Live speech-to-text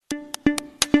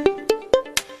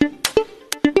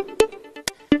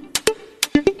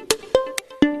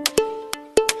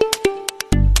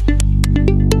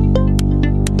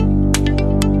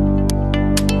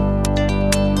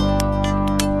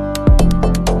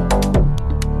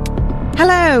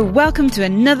Hello, welcome to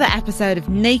another episode of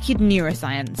Naked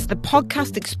Neuroscience, the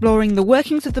podcast exploring the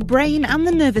workings of the brain and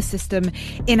the nervous system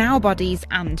in our bodies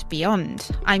and beyond.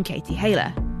 I'm Katie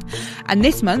Haylor. And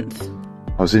this month...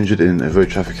 I was injured in a road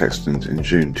traffic accident in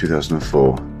June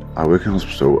 2004. I work in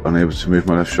hospital, unable to move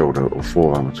my left shoulder or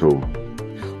forearm at all.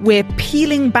 We're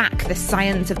peeling back the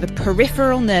science of the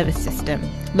peripheral nervous system,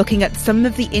 looking at some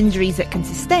of the injuries it can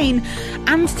sustain,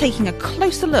 and taking a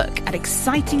closer look at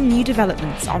exciting new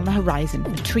developments on the horizon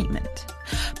for treatment.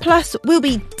 Plus, we'll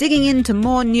be digging into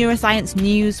more neuroscience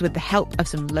news with the help of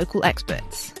some local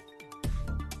experts.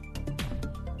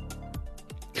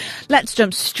 Let's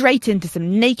jump straight into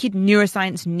some naked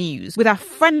neuroscience news with our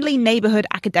friendly neighbourhood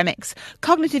academics,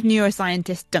 cognitive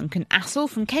neuroscientist Duncan Assel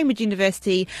from Cambridge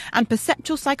University and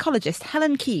perceptual psychologist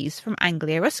Helen Keyes from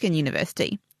Anglia Ruskin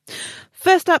University.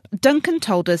 First up, Duncan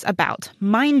told us about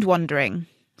mind wandering,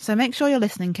 so make sure you're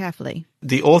listening carefully.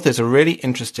 The authors are really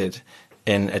interested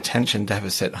in attention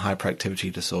deficit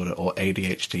hyperactivity disorder, or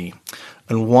ADHD.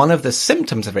 And one of the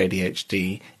symptoms of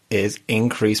ADHD is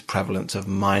increased prevalence of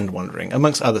mind wandering,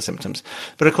 amongst other symptoms.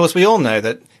 But of course, we all know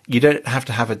that you don't have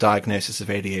to have a diagnosis of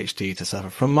ADHD to suffer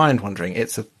from mind wandering.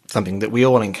 It's something that we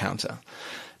all encounter.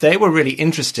 They were really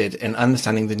interested in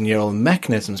understanding the neural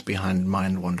mechanisms behind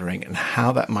mind wandering and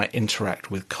how that might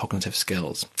interact with cognitive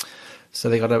skills. So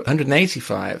they got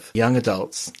 185 young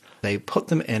adults. They put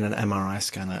them in an MRI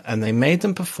scanner and they made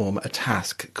them perform a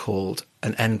task called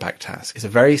an NBAC task. It's a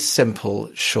very simple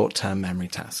short-term memory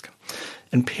task.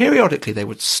 And periodically they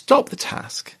would stop the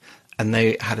task and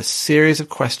they had a series of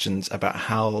questions about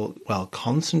how well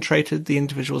concentrated the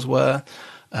individuals were,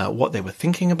 what they were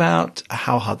thinking about,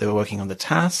 how hard they were working on the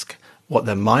task, what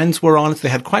their minds were on. So they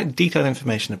had quite detailed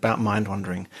information about mind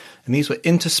wandering. And these were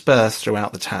interspersed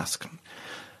throughout the task.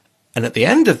 And at the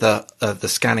end of the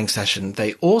scanning session,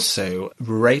 they also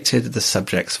rated the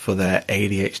subjects for their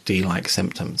ADHD-like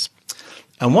symptoms.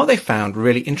 And what they found,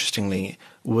 really interestingly,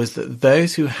 was that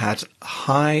those who had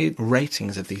high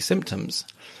ratings of these symptoms,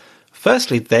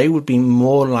 firstly, they would be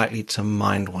more likely to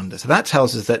mind wander. So that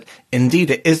tells us that indeed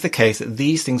it is the case that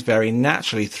these things vary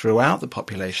naturally throughout the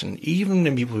population, even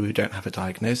in people who don't have a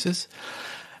diagnosis.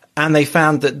 And they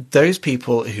found that those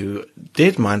people who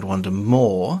did mind wander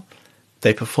more,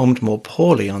 they performed more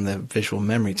poorly on the visual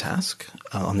memory task,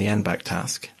 on the NBAC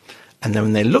task. And then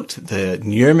when they looked at the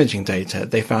neuroimaging data,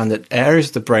 they found that areas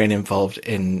of the brain involved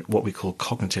in what we call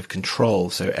cognitive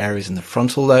control, so areas in the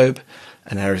frontal lobe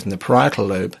and areas in the parietal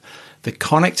lobe, the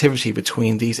connectivity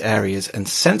between these areas and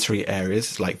sensory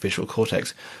areas, like visual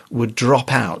cortex, would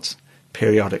drop out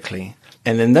periodically.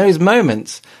 And in those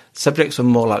moments, subjects were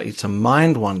more likely to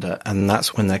mind wander, and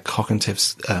that's when their cognitive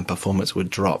performance would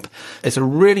drop. It's a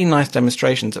really nice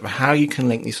demonstration of how you can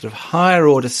link these sort of higher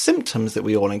order symptoms that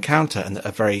we all encounter and that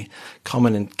are very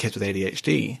common in kids with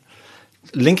ADHD,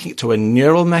 linking it to a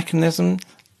neural mechanism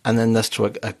and then thus to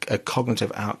a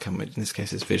cognitive outcome, which in this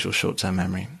case is visual short-term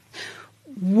memory.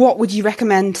 What would you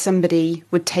recommend somebody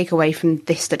would take away from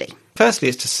this study? Firstly,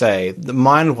 it's to say the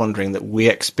mind wandering that we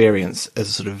experience as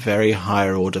a sort of very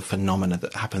higher order phenomena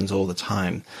that happens all the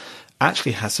time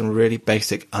actually has some really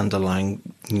basic underlying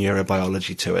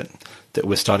neurobiology to it that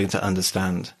we're starting to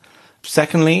understand.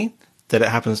 Secondly, that it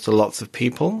happens to lots of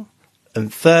people.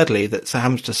 And thirdly, that it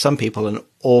happens to some people an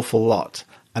awful lot.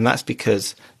 And that's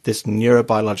because this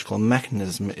neurobiological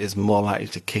mechanism is more likely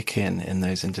to kick in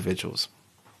those individuals.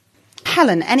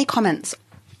 Helen, any comments?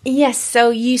 Yes,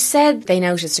 so you said they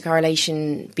noticed a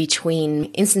correlation between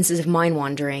instances of mind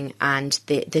wandering and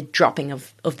the dropping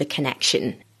of the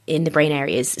connection in the brain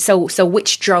areas. So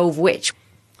which drove which?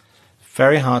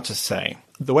 Very hard to say.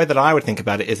 The way that I would think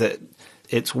about it is that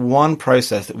it's one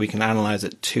process that we can analyze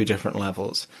at two different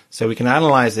levels. So we can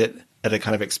analyze it at a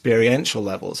kind of experiential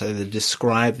level, so they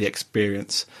describe the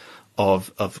experience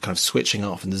of kind of switching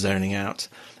off and zoning out.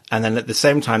 And then at the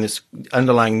same time, this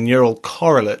underlying neural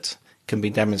correlate can be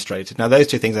demonstrated. Now, those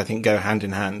two things, I think, go hand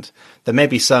in hand. There may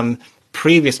be some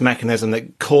previous mechanism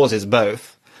that causes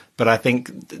both, but I think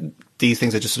these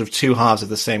things are just sort of two halves of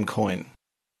the same coin.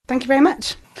 Thank you very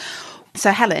much.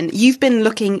 So, Helen, you've been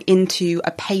looking into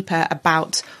a paper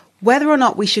about whether or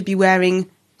not we should be wearing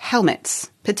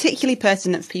helmets, particularly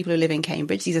pertinent for people who live in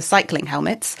Cambridge. These are cycling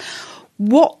helmets.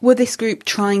 What were this group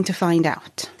trying to find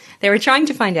out? They were trying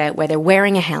to find out whether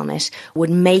wearing a helmet would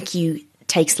make you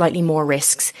take slightly more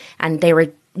risks. And they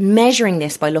were measuring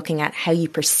this by looking at how you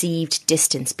perceived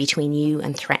distance between you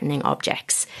and threatening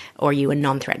objects or you and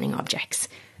non-threatening objects.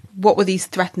 what were these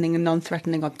threatening and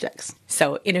non-threatening objects?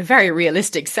 So in a very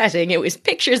realistic setting, it was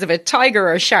pictures of a tiger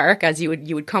or a shark, as you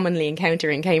would commonly encounter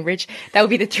in Cambridge. That would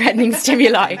be the threatening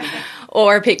stimuli.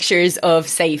 Or pictures of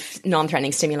safe,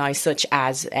 non-threatening stimuli, such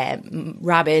as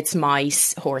rabbits,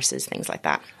 mice, horses, things like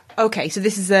that. Okay, so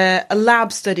this is a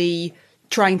lab study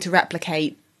trying to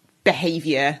replicate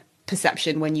behaviour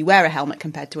perception when you wear a helmet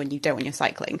compared to when you don't when you're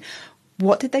cycling.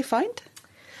 What did they find?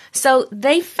 So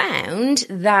they found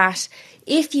that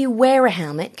if you wear a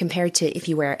helmet compared to if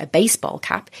you wear a baseball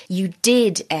cap, you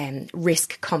did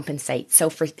risk compensate. So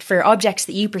for objects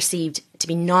that you perceived to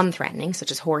be non-threatening,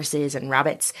 such as horses and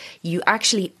rabbits, you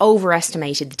actually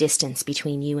overestimated the distance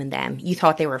between you and them. You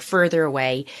thought they were further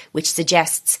away, which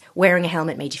suggests wearing a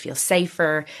helmet made you feel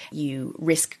safer. You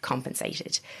risk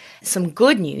compensated. Some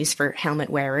good news for helmet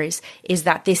wearers is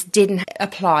that this didn't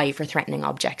apply for threatening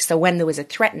objects. So when there was a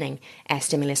threatening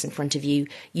stimulus in front of you,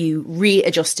 you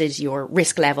readjusted your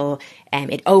risk level,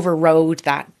 it overrode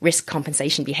that risk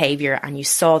compensation behaviour, and you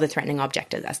saw the threatening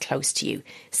object as close to you,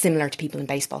 similar to people in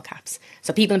baseball caps.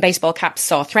 So people in baseball caps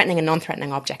saw threatening and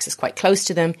non-threatening objects as quite close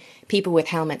to them. People with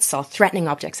helmets saw threatening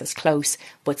objects as close,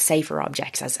 but safer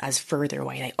objects as further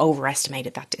away. They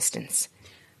overestimated that distance.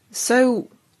 So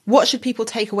what should people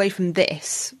take away from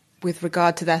this with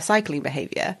regard to their cycling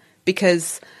behaviour?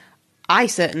 Because I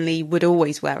certainly would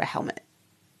always wear a helmet.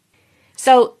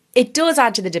 So it does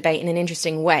add to the debate in an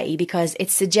interesting way, because it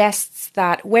suggests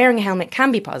that wearing a helmet can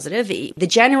be positive. The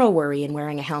general worry in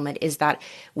wearing a helmet is that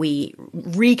we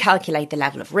recalculate the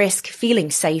level of risk, feeling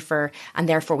safer, and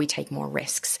therefore we take more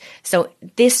risks. So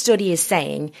this study is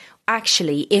saying,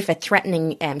 actually, if a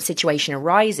threatening situation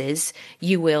arises,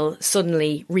 you will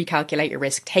suddenly recalculate your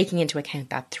risk, taking into account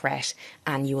that threat,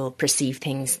 and you will perceive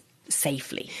things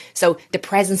safely. So the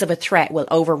presence of a threat will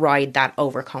override that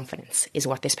overconfidence, is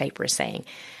what this paper is saying.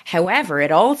 However,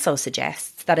 it also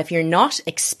suggests that if you're not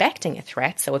expecting a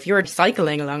threat, so if you're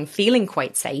cycling along feeling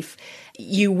quite safe,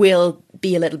 you will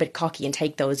be a little bit cocky and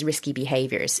take those risky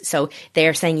behaviours. So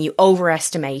they're saying you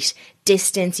overestimate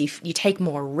distance, you take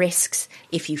more risks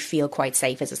if you feel quite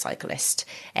safe as a cyclist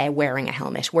wearing a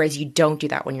helmet, whereas you don't do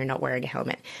that when you're not wearing a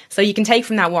helmet. So you can take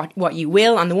from that what you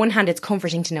will. On the one hand, it's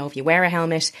comforting to know if you wear a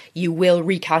helmet, you will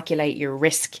recalculate your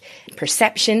risk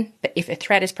perception if a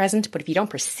threat is present. But if you don't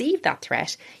perceive that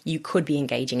threat, you could be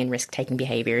engaging in risk-taking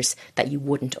behaviours that you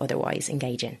wouldn't otherwise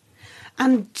engage in.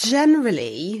 And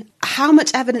generally, how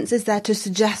much evidence is there to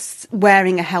suggest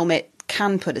wearing a helmet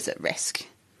can put us at risk?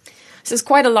 So there's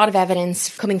quite a lot of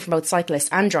evidence coming from both cyclists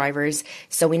and drivers.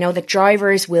 So we know that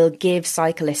drivers will give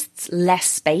cyclists less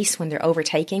space when they're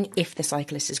overtaking if the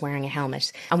cyclist is wearing a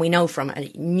helmet. And we know from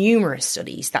numerous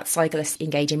studies that cyclists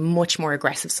engage in much more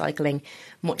aggressive cycling,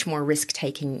 much more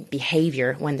risk-taking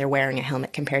behaviour when they're wearing a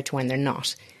helmet compared to when they're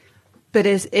not. But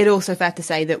is it also fair to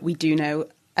say that we do know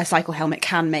a cycle helmet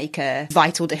can make a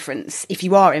vital difference if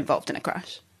you are involved in a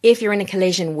crash? If you're in a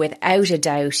collision, without a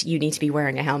doubt, you need to be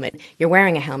wearing a helmet. You're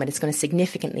wearing a helmet, it's going to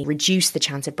significantly reduce the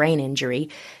chance of brain injury.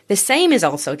 The same is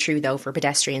also true, though, for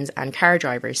pedestrians and car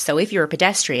drivers. So if you're a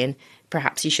pedestrian,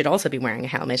 perhaps you should also be wearing a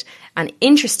helmet. And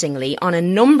interestingly, on a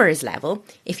numbers level,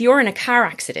 if you're in a car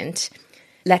accident,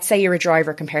 let's say you're a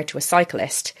driver compared to a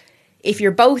cyclist, if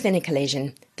you're both in a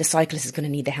collision, the cyclist is going to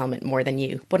need the helmet more than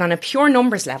you. But on a pure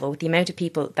numbers level, with the amount of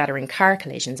people that are in car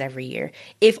collisions every year,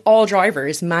 if all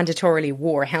drivers mandatorily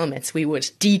wore helmets, we would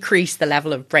decrease the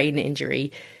level of brain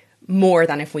injury more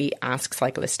than if we ask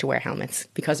cyclists to wear helmets,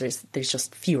 because there's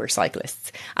just fewer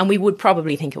cyclists. And we would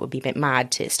probably think it would be a bit mad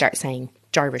to start saying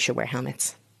drivers should wear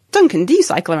helmets. Duncan, do you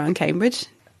cycle around Cambridge?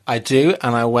 I do,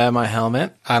 and I wear my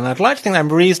helmet, and I'd like to think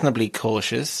I'm reasonably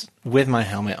cautious with my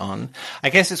helmet on. I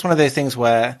guess it's one of those things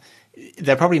where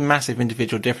there are probably massive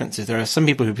individual differences. There are some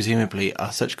people who presumably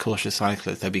are such cautious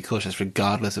cyclists, they'll be cautious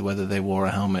regardless of whether they wore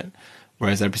a helmet,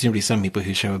 whereas there are presumably some people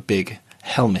who show a big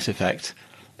helmet effect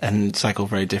and cycle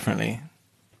very differently.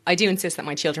 I do insist that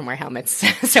my children wear helmets,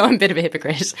 so I'm a bit of a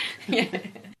hypocrite.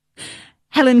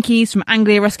 Helen Keyes from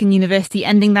Anglia Ruskin University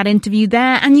ending that interview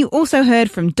there, and you also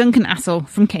heard from Duncan Assel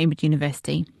from Cambridge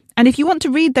University. And if you want to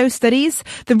read those studies,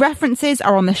 the references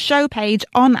are on the show page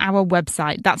on our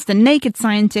website. That's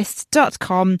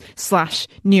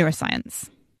thenakedscientist.com/neuroscience.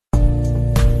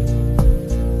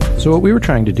 So what we were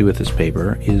trying to do with this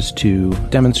paper is to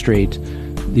demonstrate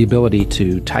the ability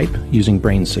to type using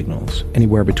brain signals,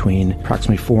 anywhere between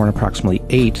approximately 4 and approximately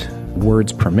 8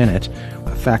 words per minute,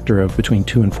 a factor of between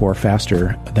 2 and 4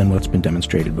 faster than what's been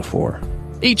demonstrated before.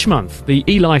 Each month, the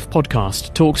eLife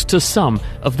podcast talks to some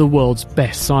of the world's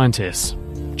best scientists.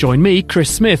 Join me,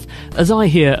 Chris Smith, as I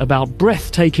hear about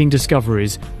breathtaking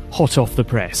discoveries hot off the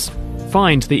press.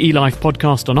 Find the eLife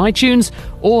podcast on iTunes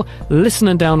or listen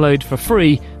and download for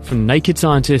free from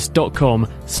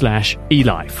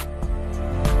nakedscientist.com/elife.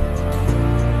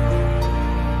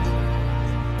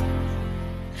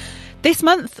 This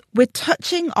month, we're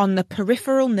touching on the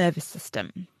peripheral nervous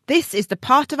system. This is the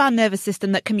part of our nervous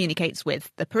system that communicates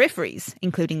with the peripheries,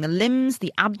 including the limbs,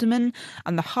 the abdomen,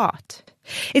 and the heart.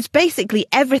 It's basically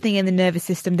everything in the nervous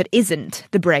system that isn't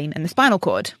the brain and the spinal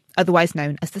cord, otherwise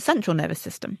known as the central nervous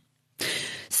system.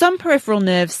 Some peripheral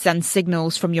nerves send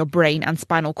signals from your brain and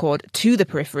spinal cord to the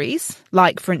peripheries,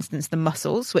 like, for instance, the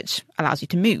muscles, which allows you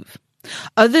to move.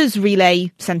 Others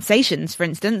relay sensations, for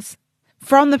instance,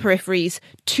 from the peripheries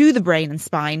to the brain and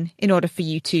spine in order for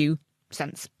you to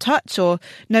sense touch or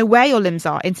know where your limbs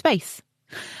are in space.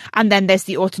 And then there's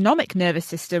the autonomic nervous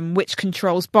system, which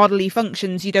controls bodily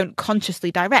functions you don't consciously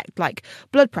direct, like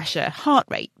blood pressure, heart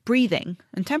rate, breathing,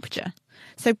 and temperature.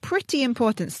 So pretty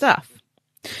important stuff.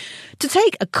 To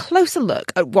take a closer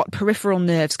look at what peripheral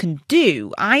nerves can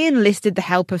do, I enlisted the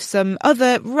help of some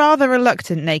other rather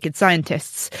reluctant naked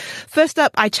scientists. First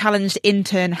up, I challenged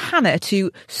intern Hannah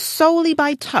to, solely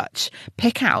by touch,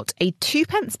 pick out a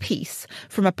 2p piece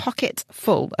from a pocket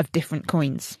full of different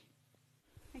coins.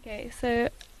 Okay, so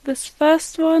this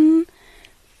first one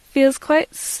feels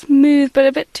quite smooth, but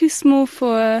a bit too small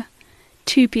for a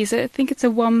 2p, so I think it's a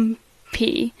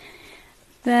 1p.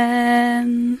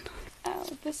 Then...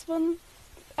 this one,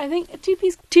 I think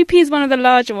 2p is one of the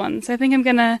larger ones. I think I'm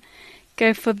going to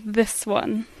go for this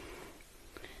one.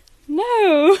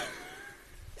 No!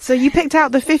 So you picked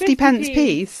out the 50p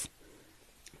piece?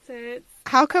 So it's...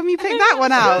 How come you picked that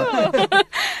one out? Sure.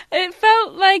 It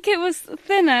felt like it was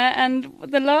thinner and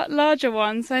the larger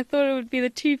one, so I thought it would be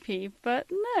the 2p, but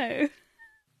no.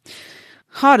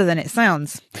 Harder than it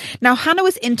sounds. Now, Hannah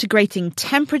was integrating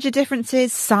temperature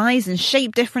differences, size and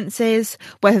shape differences,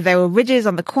 whether there were ridges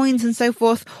on the coins and so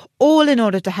forth, all in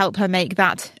order to help her make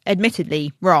that,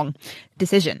 admittedly wrong,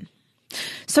 decision.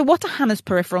 So what are Hannah's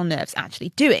peripheral nerves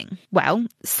actually doing? Well,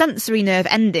 sensory nerve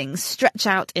endings stretch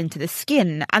out into the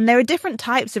skin, and there are different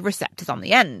types of receptors on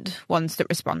the end, ones that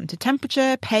respond to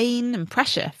temperature, pain, and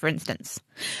pressure, for instance.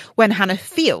 When Hannah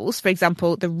feels, for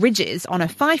example, the ridges on a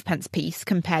 5p piece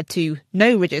compared to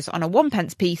no ridges on a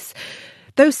 1p piece,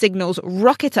 those signals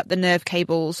rocket up the nerve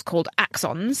cables called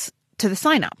axons to the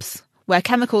synapse, where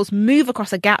chemicals move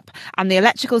across a gap and the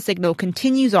electrical signal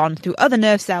continues on through other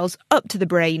nerve cells up to the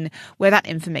brain, where that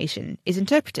information is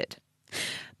interpreted.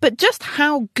 But just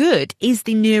how good is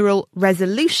the neural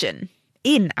resolution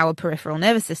in our peripheral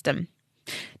nervous system?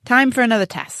 Time for another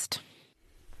test.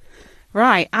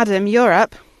 Right, Adam, you're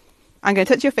up. I'm going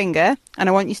to touch your finger, and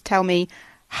I want you to tell me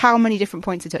how many different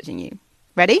points are touching you.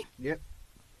 Ready? Yep.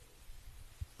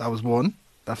 That was 1.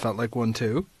 That felt like 1,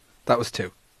 2. That was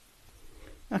 2.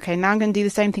 Okay, now I'm going to do the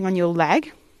same thing on your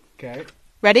leg. Okay.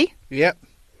 Ready? Yep.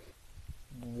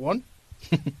 1.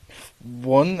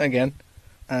 1 again.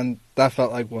 And that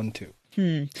felt like 1, 2.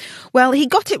 Well, he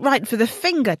got it right for the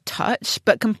finger touch,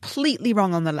 but completely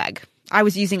wrong on the leg. I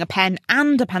was using a pen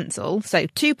and a pencil, so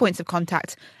 2 points of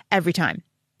contact every time.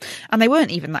 And they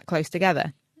weren't even that close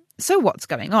together. So what's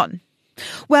going on?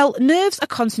 Well, nerves are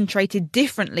concentrated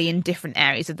differently in different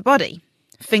areas of the body.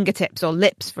 Fingertips or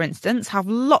lips, for instance, have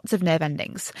lots of nerve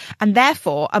endings, and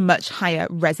therefore a much higher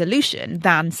resolution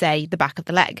than, say, the back of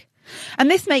the leg. And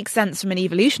this makes sense from an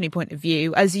evolutionary point of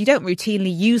view, as you don't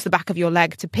routinely use the back of your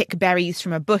leg to pick berries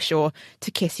from a bush or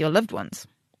to kiss your loved ones.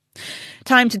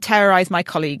 Time to terrorise my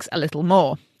colleagues a little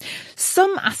more.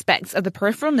 Some aspects of the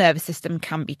peripheral nervous system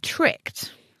can be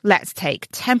tricked. Let's take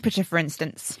temperature, for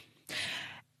instance.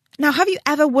 Now, have you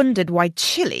ever wondered why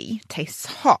chili tastes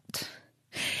hot?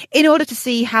 In order to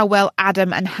see how well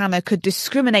Adam and Hannah could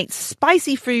discriminate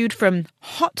spicy food from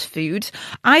hot food,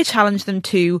 I challenged them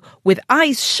to, with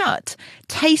eyes shut,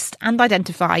 taste and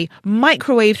identify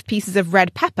microwaved pieces of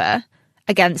red pepper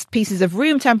against pieces of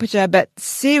room temperature but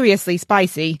seriously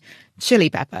spicy chili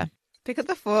pepper. Pick up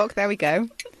the fork, there we go.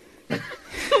 I'm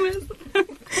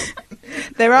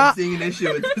seeing an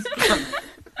issue with this.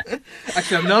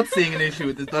 Actually, I'm not seeing an issue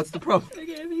with this, that's the problem.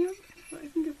 Okay, I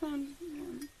think I found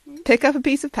one. Pick up a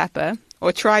piece of pepper,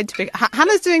 or tried to pick...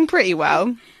 Hannah's doing pretty well.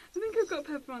 I think I've got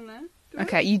pepper on there.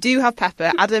 Okay, you do have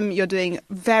pepper. Adam, you're doing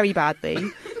very badly.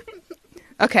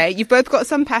 Okay, you've both got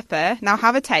some pepper. Now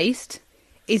have a taste.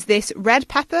 Is this red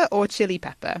pepper or chili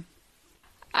pepper?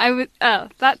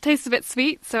 That tastes a bit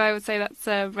sweet, so I would say that's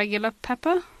a regular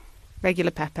pepper.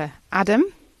 Regular pepper. Adam?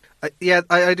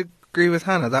 I'd agree with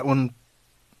Hannah. That one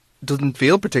doesn't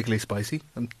feel particularly spicy.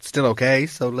 I'm still okay,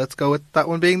 so let's go with that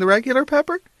one being the regular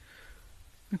pepper.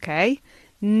 Okay.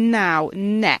 Now,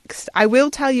 next, I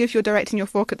will tell you if you're directing your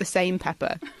fork at the same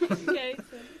pepper. Okay.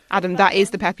 So Adam, that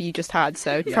is the pepper you just had,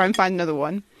 so try and find another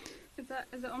one.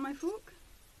 is it on my fork?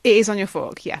 It is on your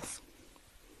fork, yes.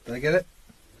 Did I get it?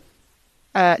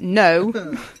 No.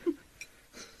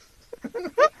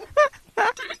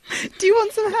 Do you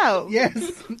want some help?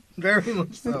 Yes, very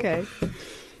much so. Okay.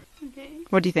 Okay.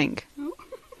 What do you think? Oh.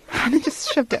 Hannah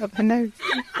just shoved it up her nose.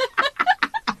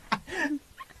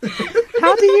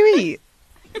 How do you eat?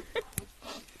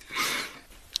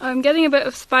 I'm getting a bit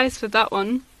of spice with that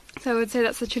one, so I would say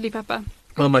that's the chili pepper.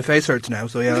 Well, my face hurts now,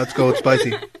 so yeah, let's go with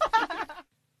spicy.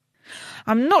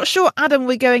 I'm not sure Adam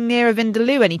will be going near a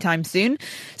Vindaloo anytime soon,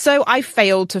 so I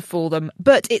failed to fool them,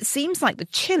 but it seems like the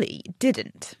chili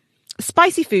didn't.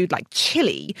 Spicy food like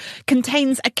chili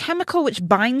contains a chemical which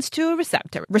binds to a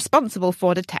receptor responsible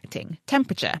for detecting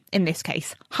temperature, in this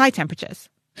case, high temperatures.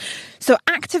 So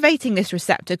activating this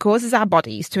receptor causes our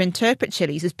bodies to interpret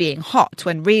chilies as being hot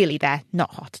when really they're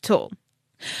not hot at all.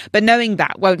 But knowing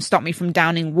that won't stop me from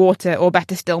downing water or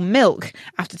better still milk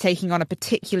after taking on a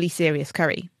particularly serious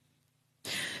curry.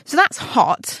 So that's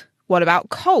hot. What about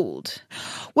cold?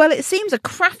 Well, it seems a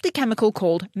crafty chemical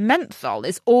called menthol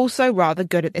is also rather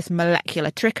good at this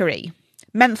molecular trickery.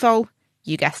 Menthol,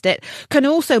 you guessed it, can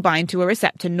also bind to a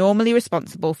receptor normally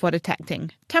responsible for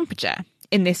detecting temperature,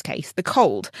 in this case the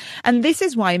cold, and this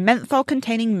is why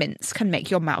menthol-containing mints can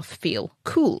make your mouth feel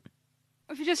cool.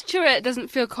 If you just chew it, it doesn't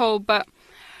feel cold, but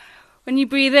when you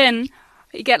breathe in,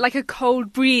 you get like a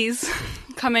cold breeze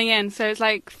coming in, so it's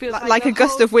like feels Like a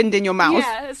gust of wind in your mouth.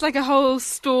 Yeah, it's like a whole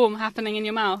storm happening in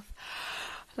your mouth,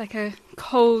 like a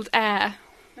cold air.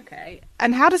 Okay.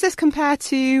 And how does this compare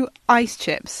to ice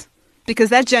chips? Because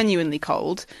they're genuinely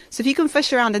cold. So if you can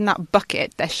fish around in that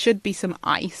bucket, there should be some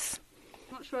ice.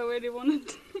 I'm not sure I really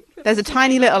wanted. There's a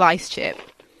tiny little ice chip.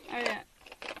 Oh yeah.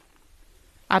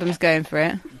 Adam's going for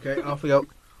it. Okay, off we go.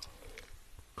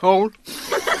 Cold?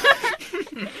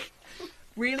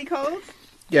 Really cold?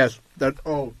 Yes. That.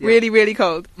 Oh. Yeah. Really, really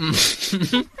cold.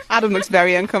 Adam looks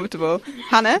very uncomfortable.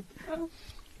 Hannah?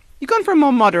 You've gone for a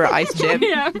more moderate ice chip.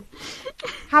 Yeah.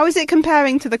 How is it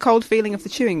comparing to the cold feeling of the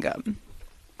chewing gum?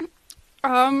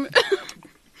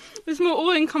 It's more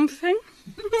all-encompassing.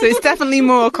 So it's definitely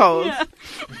more cold. Yeah.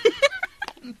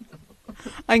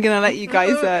 I'm going to let you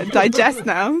guys digest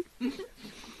now.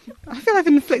 I feel I've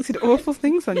inflicted awful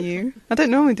things on you. I don't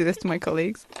normally do this to my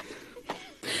colleagues.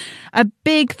 A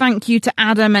big thank you to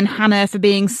Adam and Hannah for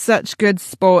being such good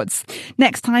sports.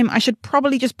 Next time, I should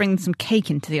probably just bring some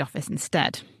cake into the office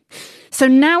instead. So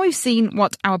now we've seen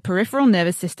what our peripheral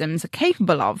nervous systems are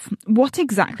capable of, what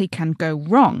exactly can go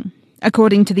wrong?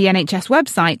 According to the NHS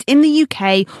website, in the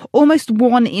UK, almost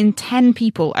 1 in 10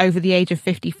 people over the age of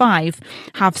 55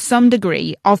 have some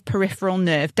degree of peripheral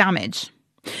nerve damage.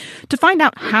 To find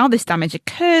out how this damage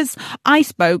occurs, I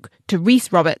spoke to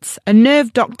Rhys Roberts, a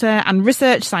nerve doctor and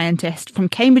research scientist from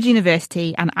Cambridge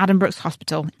University and Adam Brooks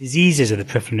Hospital. Diseases of the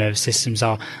peripheral nervous systems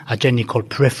are generally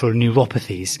called peripheral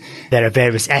neuropathies. There are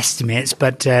various estimates,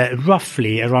 but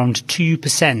roughly around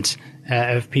 2%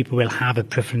 of people will have a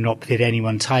peripheral neuropathy at any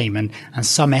one time, and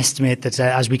some estimate that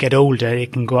as we get older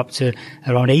it can go up to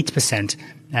around 8%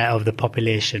 of the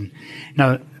population.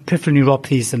 Now, peripheral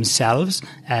neuropathies themselves,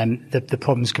 the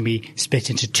problems can be split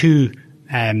into two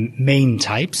main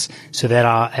types. So there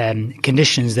are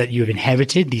conditions that you have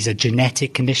inherited. These are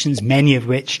genetic conditions, many of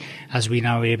which, as we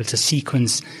now are able to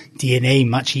sequence DNA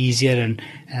much easier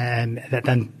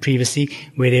than previously,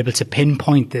 we're able to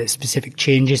pinpoint the specific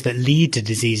changes that lead to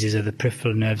diseases of the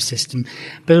peripheral nerve system,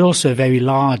 but also a very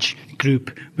large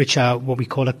group which are what we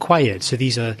call acquired. So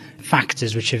these are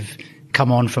factors which have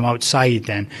come on from outside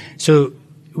then. So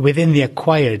within the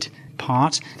acquired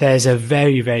part, there's a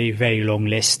very, very, very long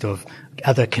list of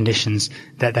other conditions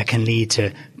that can lead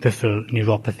to peripheral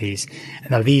neuropathies.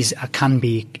 Now, these can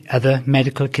be other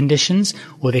medical conditions,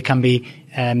 or they can be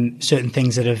certain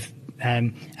things that have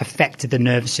affected the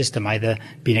nervous system, either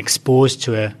being exposed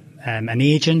to an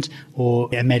agent, or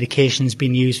a medication's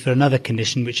been used for another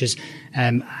condition which has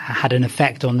had an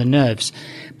effect on the nerves.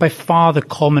 By far the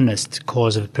commonest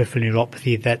cause of peripheral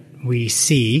neuropathy that we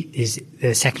see is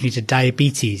secondary to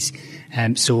diabetes.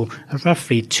 So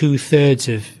roughly 2/3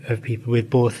 of people with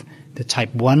both the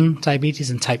type 1 diabetes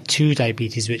and type 2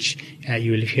 diabetes, which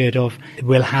you will have heard of,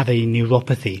 will have a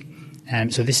neuropathy.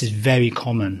 So this is very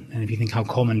common. And if you think how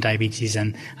common diabetes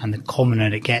and the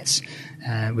commoner it gets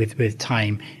with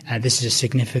time, this is a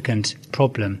significant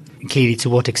problem. Clearly, to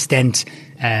what extent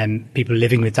people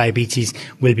living with diabetes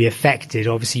will be affected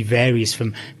obviously varies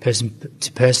from person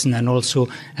to person, and also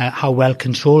how well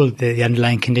controlled the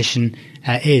underlying condition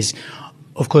is.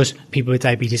 Of course, people with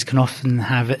diabetes can often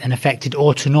have an affected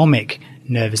autonomic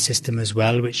nervous system as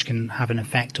well, which can have an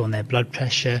effect on their blood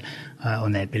pressure,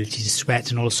 on their ability to sweat,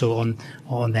 and also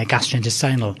on their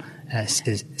gastrointestinal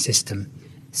system.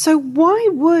 So why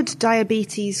would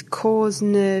diabetes cause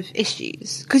nerve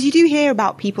issues? Because you do hear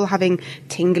about people having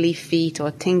tingly feet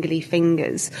or tingly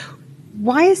fingers.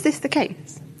 Why is this the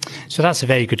case? So that's a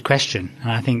very good question.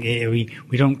 And I think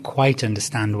we don't quite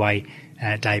understand why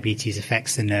diabetes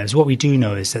affects the nerves. What we do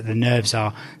know is that the nerves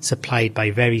are supplied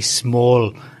by very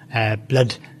small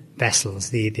blood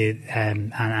vessels,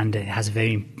 and it has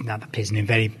that plays a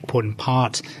very important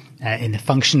part in the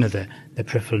function of the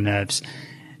peripheral nerves.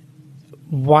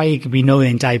 Why we know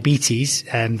in diabetes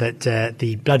that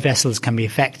the blood vessels can be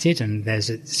affected, and there's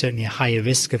certainly a higher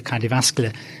risk of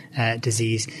cardiovascular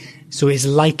disease. So it's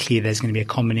likely there's going to be a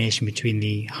combination between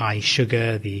the high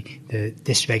sugar, the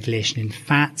dysregulation in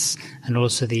fats, and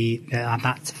also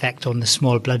that effect on the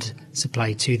small blood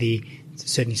supply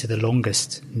certainly to the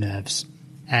longest nerves.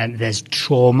 There's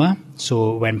trauma,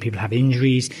 so when people have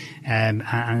injuries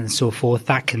and so forth,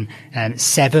 that can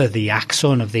sever the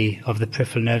axon of the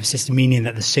peripheral nervous system, meaning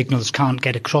that the signals can't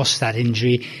get across that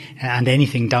injury, and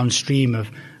anything downstream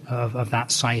of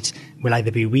that site will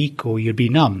either be weak or you'll be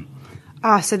numb.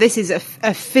 So this is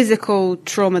a physical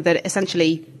trauma that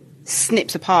essentially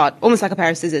snips apart, almost like a pair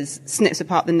of scissors, snips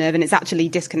apart the nerve, and it's actually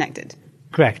disconnected.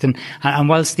 Correct. And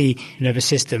whilst the nervous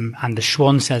system and the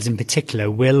Schwann cells in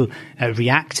particular will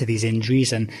react to these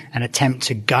injuries and attempt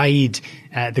to guide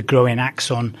the growing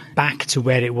axon back to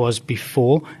where it was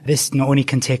before, this not only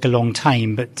can take a long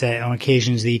time, but on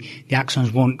occasions the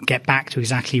axons won't get back to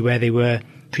exactly where they were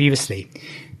previously.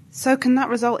 So can that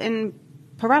result in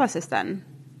paralysis then?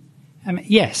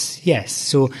 Yes.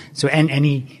 So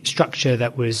any structure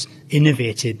that was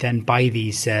innervated then by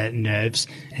these nerves,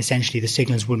 essentially the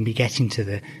signals wouldn't be getting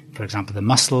to for example, the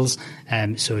muscles.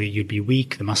 So you'd be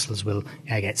weak. The muscles will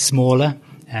get smaller,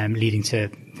 leading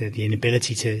to the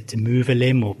inability to move a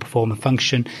limb or perform a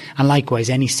function. And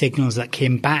likewise, any signals that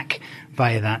came back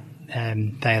via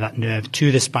that nerve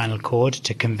to the spinal cord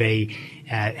to convey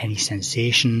any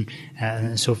sensation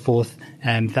and so forth,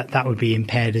 that would be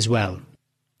impaired as well.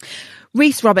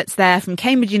 Rhys Roberts there from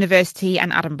Cambridge University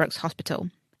and Adam Brooks Hospital.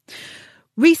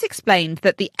 Rhys explained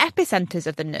that the epicenters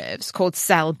of the nerves, called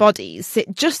cell bodies,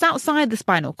 sit just outside the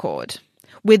spinal cord,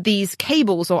 with these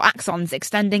cables or axons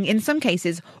extending in some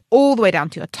cases all the way down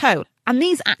to your toe. And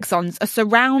these axons are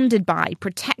surrounded by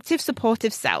protective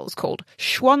supportive cells called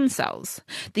Schwann cells.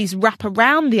 These wrap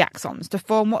around the axons to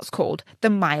form what's called the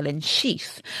myelin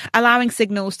sheath, allowing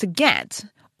signals to get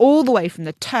all the way from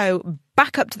the toe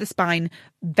back up to the spine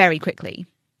very quickly.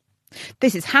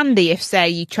 This is handy if, say,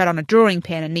 you tread on a drawing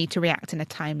pin and need to react in a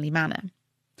timely manner.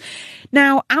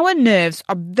 Now, our nerves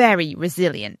are very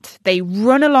resilient. They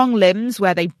run along limbs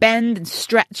where they bend and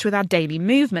stretch with our daily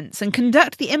movements and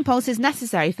conduct the impulses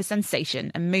necessary for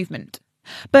sensation and movement.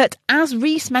 But as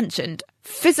Rhys mentioned,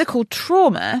 physical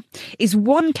trauma is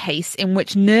one case in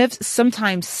which nerves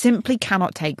sometimes simply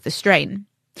cannot take the strain.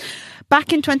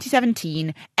 Back in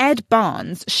 2017, Ed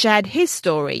Barnes shared his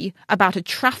story about a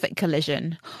traffic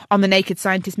collision on the Naked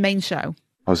Scientist main show.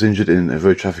 I was injured in a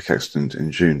road traffic accident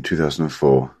in June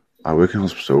 2004. I work in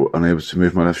hospital, unable to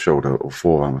move my left shoulder or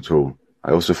forearm at all.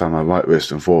 I also found my right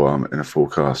wrist and forearm in a full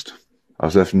cast. I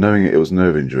was left knowing it was a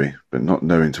nerve injury, but not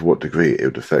knowing to what degree it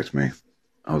would affect me.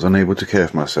 I was unable to care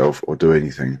for myself or do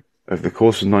anything. Over the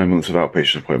course of 9 months of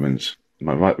outpatient appointments,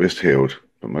 my right wrist healed,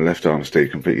 but my left arm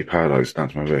stayed completely paralysed down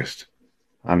to my wrist.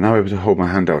 I am now able to hold my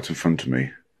hand out in front of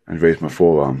me and raise my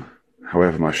forearm.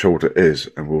 However, my shoulder is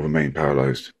and will remain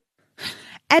paralysed.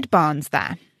 Ed Barnes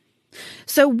there.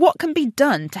 So what can be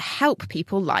done to help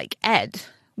people like Ed?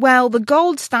 Well, the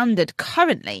gold standard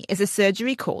currently is a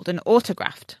surgery called an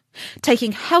autograft,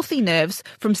 taking healthy nerves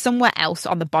from somewhere else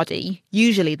on the body,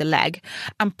 usually the leg,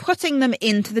 and putting them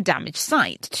into the damaged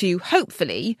site to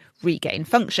hopefully regain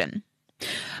function.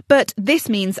 But this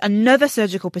means another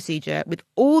surgical procedure with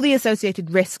all the associated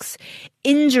risks,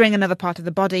 injuring another part of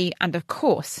the body, and of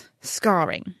course,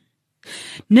 scarring.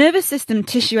 Nervous system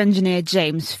tissue engineer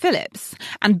James Phillips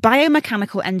and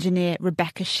biomechanical engineer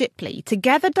Rebecca Shipley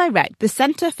together direct the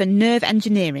Centre for Nerve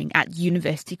Engineering at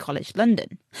University College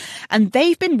London. And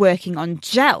they've been working on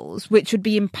gels which would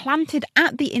be implanted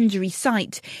at the injury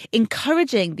site,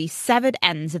 encouraging the severed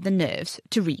ends of the nerves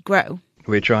to regrow.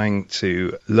 We're trying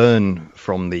to learn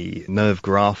from the nerve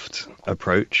graft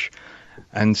approach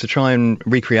and to try and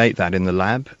recreate that in the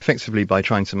lab, effectively by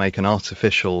trying to make an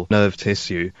artificial nerve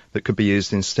tissue that could be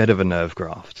used instead of a nerve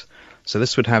graft. So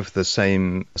this would have the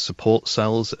same support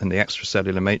cells and the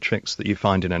extracellular matrix that you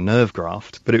find in a nerve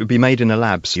graft, but it would be made in a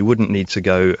lab, so you wouldn't need to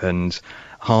go and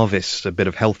harvest a bit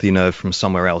of healthy nerve from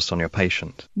somewhere else on your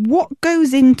patient. What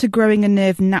goes into growing a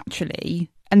nerve naturally,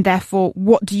 and therefore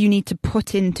what do you need to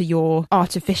put into your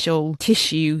artificial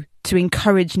tissue to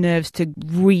encourage nerves to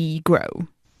regrow?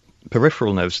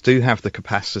 Peripheral nerves do have the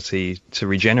capacity to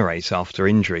regenerate after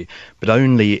injury, but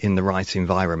only in the right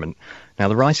environment. Now,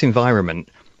 the right environment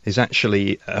is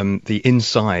actually the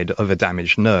inside of a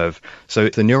damaged nerve. So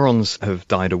if the neurons have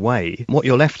died away, what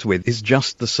you're left with is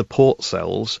just the support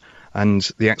cells and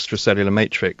the extracellular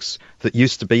matrix that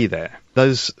used to be there.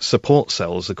 Those support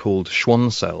cells are called Schwann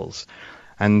cells,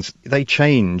 and they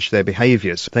change their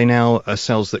behaviours. They now are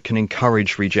cells that can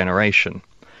encourage regeneration.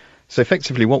 So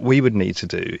effectively what we would need to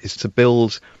do is to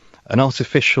build an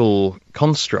artificial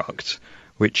construct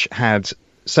which had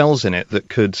cells in it that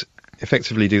could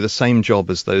effectively do the same job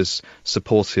as those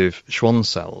supportive Schwann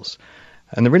cells.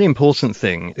 And the really important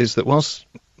thing is that whilst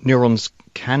neurons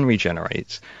can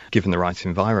regenerate, given the right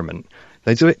environment,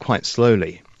 they do it quite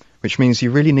slowly, which means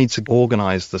you really need to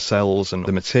organise the cells and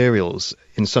the materials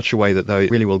in such a way that they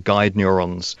really will guide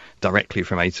neurons directly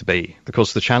from A to B. Of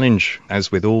course, the challenge,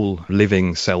 as with all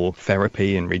living cell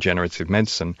therapy and regenerative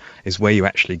medicine, is where you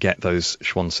actually get those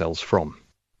Schwann cells from.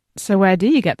 So where do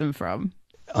you get them from?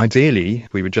 Ideally,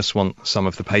 we would just want some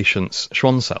of the patient's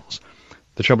Schwann cells.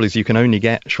 The trouble is you can only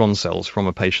get Schwann cells from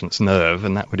a patient's nerve,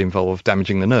 and that would involve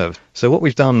damaging the nerve. So what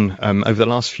we've done over the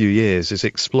last few years is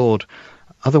explored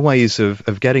other ways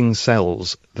of getting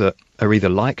cells that are either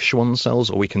like Schwann cells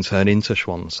or we can turn into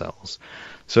Schwann cells.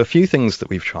 So a few things that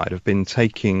we've tried have been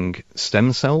taking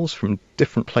stem cells from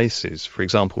different places, for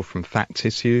example, from fat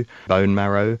tissue, bone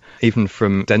marrow, even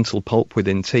from dental pulp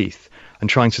within teeth, and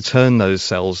trying to turn those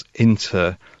cells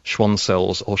into Schwann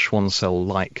cells or Schwann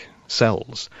cell-like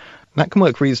cells. That can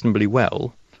work reasonably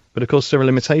well, but of course there are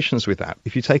limitations with that.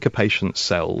 If you take a patient's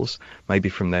cells, maybe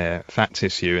from their fat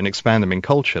tissue, and expand them in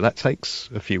culture, that takes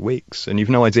a few weeks, and you've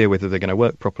no idea whether they're going to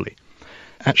work properly.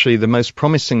 Actually, the most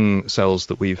promising cells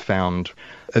that we've found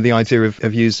are the idea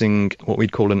of using what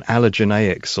we'd call an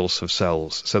allogeneic source of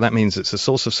cells. So that means it's a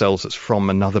source of cells that's from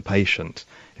another patient.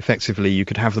 Effectively, you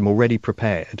could have them already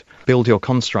prepared, build your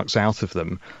constructs out of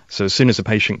them, so as soon as a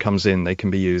patient comes in, they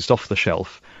can be used off the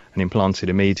shelf and implanted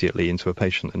immediately into a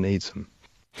patient that needs them.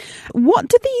 What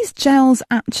do these gels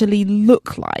actually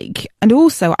look like? And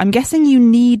also, I'm guessing you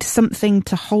need something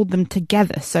to hold them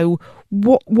together. So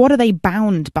what are they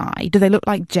bound by? Do they look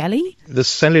like jelly? The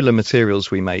cellular materials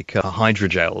we make are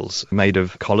hydrogels made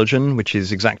of collagen, which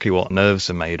is exactly what nerves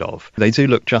are made of. They do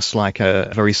look just like a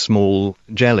very small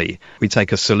jelly. We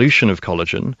take a solution of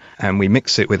collagen and we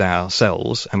mix it with our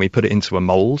cells and we put it into a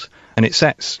mold and it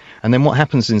sets. And then what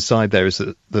happens inside there is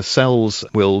that the cells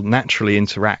will naturally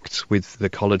interact with the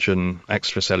collagen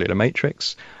extracellular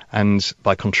matrix, and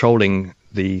by controlling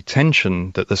the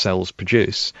tension that the cells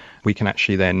produce, we can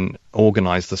actually then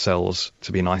organise the cells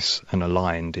to be nice and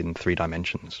aligned in 3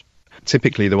 dimensions.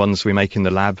 Typically, the ones we make in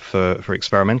the lab for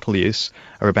experimental use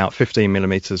are about 15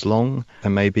 millimetres long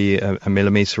and maybe a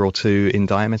millimetre or 2 in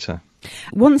diameter.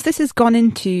 Once this has gone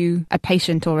into a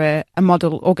patient or a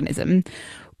model organism,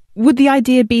 would the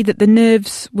idea be that the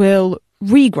nerves will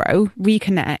regrow,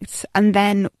 reconnect, and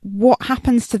then what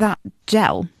happens to that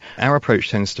gel? Our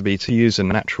approach tends to be to use a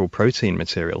natural protein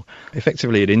material.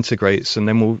 Effectively, it integrates and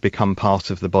then will become part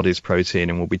of the body's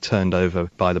protein and will be turned over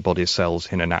by the body's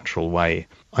cells in a natural way.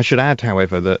 I should add,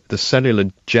 however, that the cellular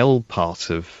gel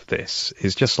part of this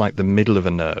is just like the middle of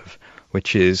a nerve,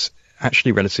 which is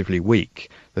actually relatively weak.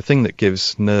 The thing that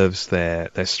gives nerves their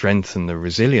strength and the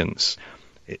resilience,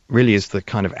 it really is the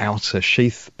kind of outer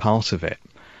sheath part of it.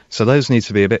 So those need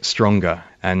to be a bit stronger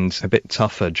and a bit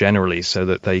tougher generally so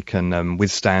that they can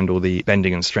withstand all the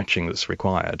bending and stretching that's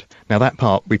required. Now that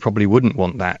part, we probably wouldn't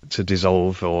want that to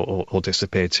dissolve or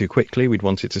disappear too quickly. We'd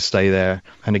want it to stay there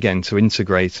and again to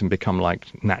integrate and become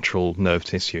like natural nerve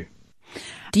tissue.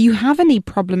 Do you have any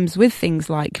problems with things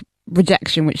like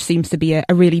rejection, which seems to be a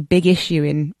really big issue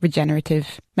in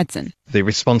regenerative medicine? The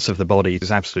response of the body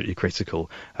is absolutely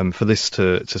critical. For this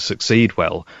to succeed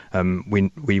well,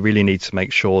 we really need to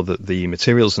make sure that the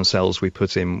materials and cells we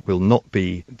put in will not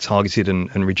be targeted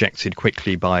and rejected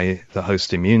quickly by the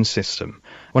host immune system.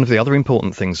 One of the other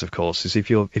important things, of course, is if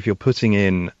you're putting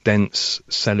in dense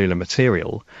cellular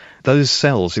material, those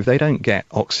cells, if they don't get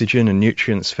oxygen and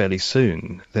nutrients fairly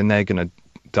soon, then they're going to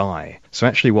die. So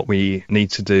actually what we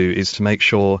need to do is to make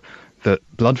sure that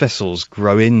blood vessels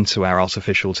grow into our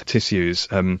artificial tissues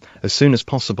as soon as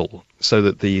possible so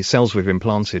that the cells we've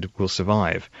implanted will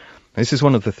survive. This is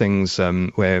one of the things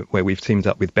where we've teamed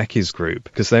up with Becky's group,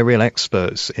 because they're real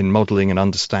experts in modelling and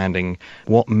understanding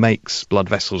what makes blood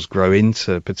vessels grow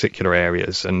into particular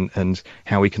areas and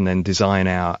how we can then design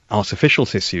our artificial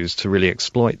tissues to really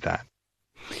exploit that.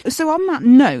 So on that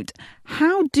note,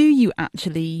 how do you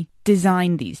actually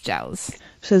design these gels?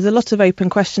 So there's a lot of open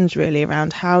questions really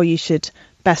around how you should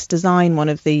best design one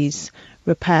of these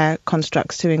repair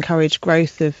constructs to encourage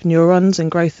growth of neurons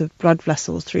and growth of blood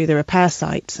vessels through the repair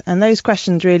site. And those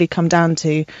questions really come down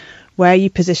to where you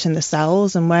position the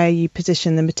cells and where you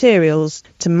position the materials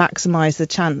to maximise the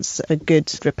chance of a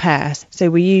good repair. So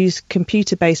we use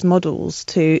computer-based models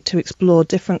to explore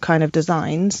different kind of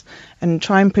designs and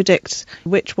try and predict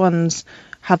which ones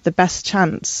have the best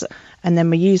chance, and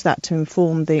then we use that to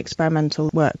inform the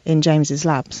experimental work in James's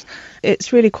labs.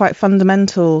 It's really quite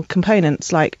fundamental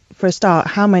components, like, for a start,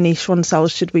 how many Schwann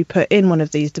cells should we put in one of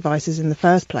these devices in the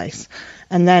first place,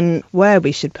 and then where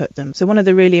we should put them. So one of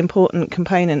the really important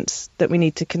components that we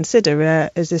need to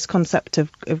consider is this concept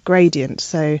of gradient,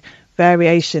 so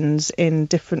variations in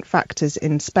different factors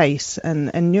in space,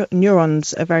 and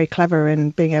neurons are very clever in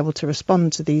being able to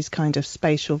respond to these kind of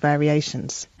spatial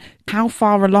variations. How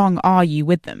far along are you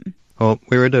with them? Well,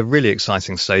 we're at a really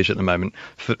exciting stage at the moment.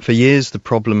 For years, the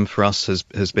problem for us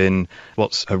has been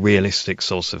what's a realistic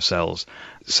source of cells.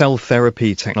 Cell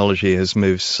therapy technology has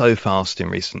moved so fast in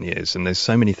recent years, and there's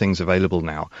so many things available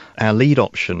now. Our lead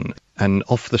option, an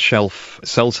off-the-shelf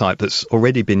cell type that's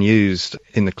already been used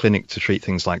in the clinic to treat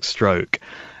things like stroke,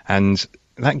 and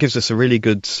that gives us a really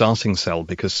good starting cell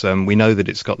because we know that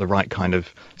it's got the right kind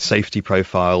of safety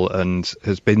profile and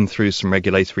has been through some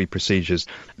regulatory procedures.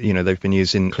 You know, they've been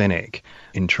used in clinic,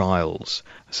 in trials.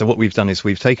 So what we've done is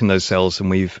we've taken those cells and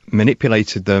we've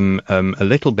manipulated them a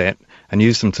little bit and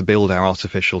used them to build our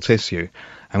artificial tissue.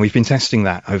 And we've been testing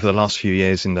that over the last few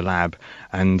years in the lab,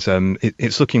 and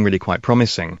it's looking really quite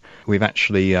promising. We've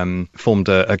actually formed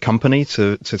a company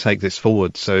to take this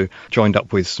forward, so joined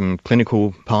up with some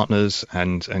clinical partners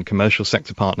and commercial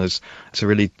sector partners to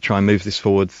really try and move this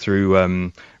forward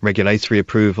through regulatory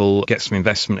approval, get some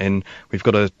investment in. We've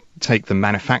got to take the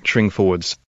manufacturing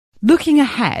forwards. Looking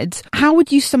ahead, how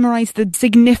would you summarise the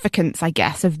significance, I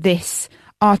guess, of this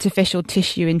artificial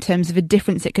tissue in terms of a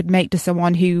difference it could make to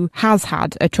someone who has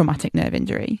had a traumatic nerve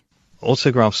injury?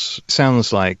 Autografts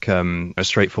sounds like a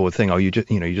straightforward thing. You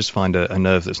just find a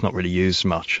nerve that's not really used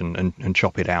much and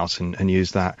chop it out and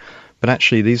use that. But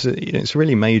actually, it's a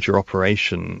really major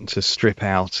operation to strip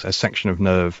out a section of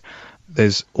nerve.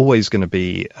 There's always going to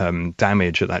be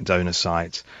damage at that donor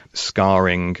site,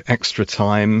 scarring, extra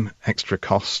time, extra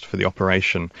cost for the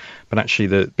operation. But actually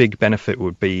the big benefit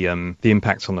would be the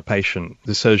impact on the patient.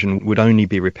 The surgeon would only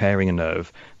be repairing a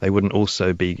nerve. They wouldn't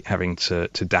also be having to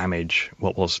damage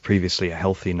what was previously a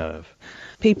healthy nerve.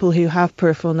 People who have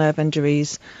peripheral nerve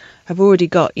injuries have already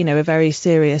got, a very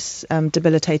serious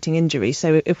debilitating injury.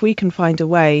 So if we can find a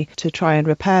way to try and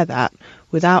repair that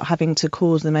without having to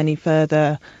cause them any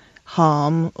further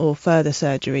harm or further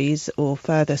surgeries or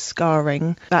further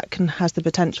scarring, that has the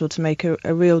potential to make a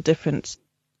real difference.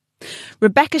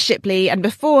 Rebecca Shipley, and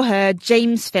before her,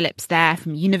 James Phillips there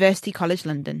from University College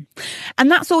London.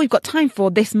 And that's all we've got time for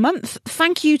this month.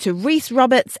 Thank you to Rhys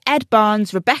Roberts, Ed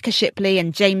Barnes, Rebecca Shipley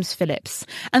and James Phillips.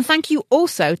 And thank you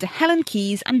also to Helen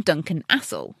Keyes and Duncan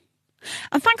Assel.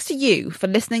 And thanks to you for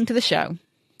listening to the show.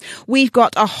 We've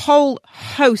got a whole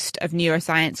host of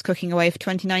neuroscience cooking away for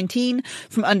 2019,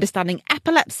 from understanding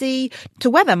epilepsy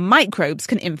to whether microbes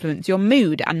can influence your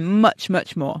mood and much,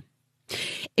 much more.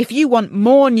 If you want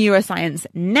more neuroscience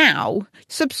now,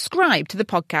 subscribe to the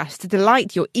podcast to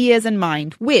delight your ears and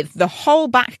mind with the whole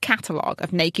back catalogue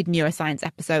of Naked Neuroscience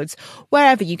episodes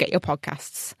wherever you get your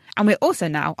podcasts. And we're also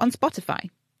now on Spotify.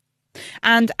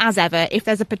 And as ever, if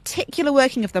there's a particular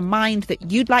working of the mind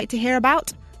that you'd like to hear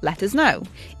about, let us know.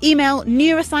 Email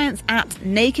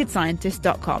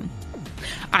neuroscience@nakedscientist.com.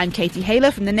 I'm Katie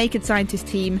Haler from the Naked Scientist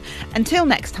team. Until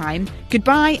next time,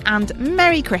 goodbye and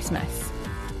Merry Christmas.